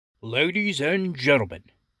Ladies and gentlemen,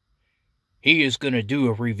 he is going to do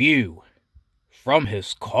a review from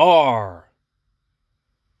his car.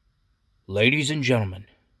 Ladies and gentlemen,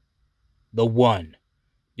 the one,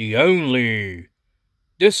 the only,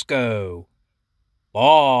 Disco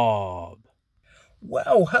Bob.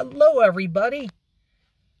 Well, hello everybody.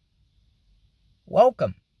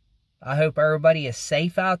 Welcome. I hope everybody is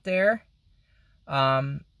safe out there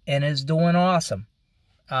and is doing awesome.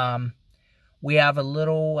 We have a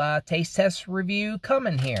little taste test review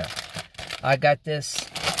coming here. I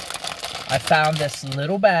found this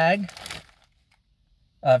little bag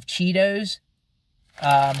of Cheetos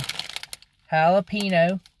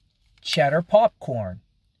Jalapeno Cheddar popcorn.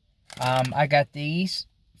 I got these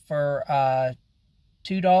for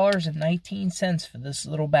 $2.19 for this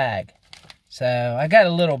little bag. So I got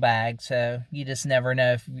a little bag, so you just never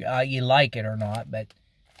know if you like it or not. But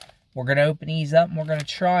we're going to open these up and we're going to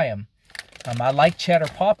try them. I like cheddar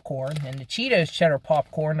popcorn, and the Cheetos cheddar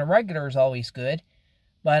popcorn, the regular is always good.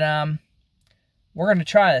 But we're going to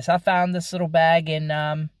try this. I found this little bag in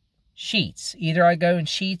Sheetz. Either I go in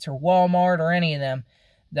Sheetz or Walmart or any of them.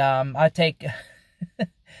 I take,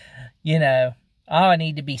 you know, I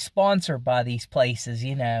need to be sponsored by these places,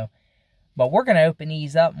 you know. But we're going to open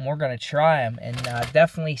these up and we're going to try them and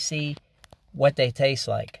definitely see what they taste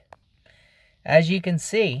like. As you can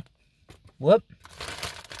see, whoop.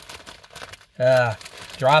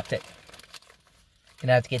 Dropped it.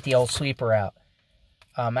 Gonna have to get the old sweeper out.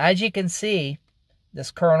 As you can see,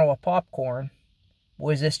 this kernel of popcorn,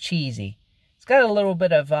 boy, is this cheesy. It's got a little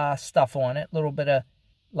bit of stuff on it, a little bit of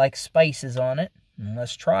like spices on it. And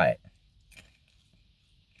let's try it.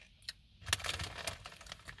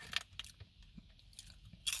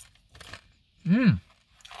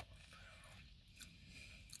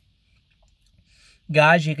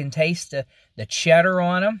 Guys, you can taste the cheddar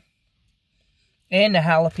on them. And the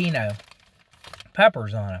jalapeno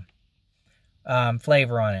peppers on them.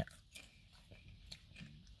 Flavor on it.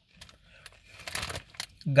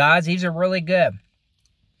 Guys, these are really good.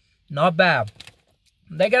 Not bad.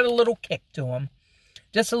 They got a little kick to them.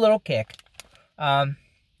 Just a little kick. They're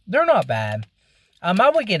not bad. I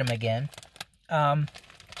would get them again.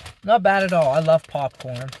 Not bad at all. I love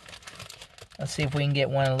popcorn. Let's see if we can get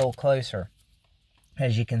one a little closer.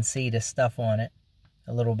 As you can see the stuff on it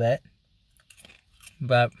a little bit.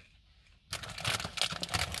 But,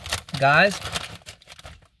 guys,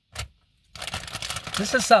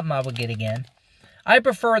 this is something I would get again. I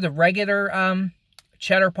prefer the regular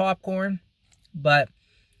cheddar popcorn, but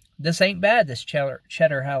this ain't bad, this cheddar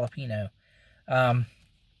jalapeno. Not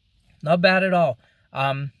bad at all.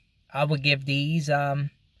 I would give these, 9.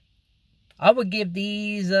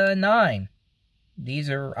 These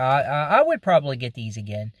are, I would probably get these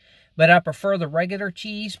again. But I prefer the regular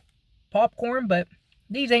cheese popcorn, but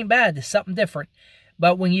these ain't bad. There's something different.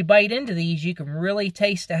 But when you bite into these, you can really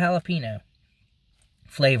taste the jalapeno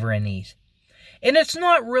flavor in these. And it's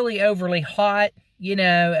not really overly hot. You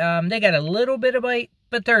know, they got a little bit of bite,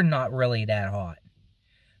 but they're not really that hot.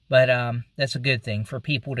 But that's a good thing for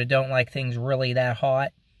people that don't like things really that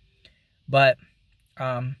hot. But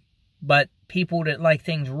people that like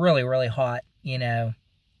things really, really hot, you know,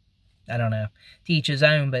 I don't know. To each his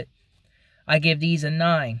own, but I give these a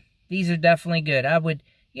 9. These are definitely good. I would,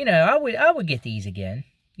 you know, I would get these again.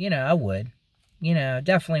 You know, I would. You know,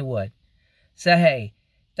 definitely would. So, hey,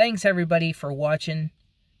 thanks everybody for watching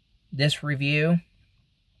this review.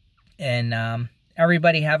 And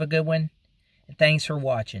everybody have a good one. And thanks for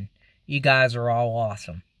watching. You guys are all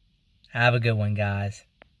awesome. Have a good one, guys.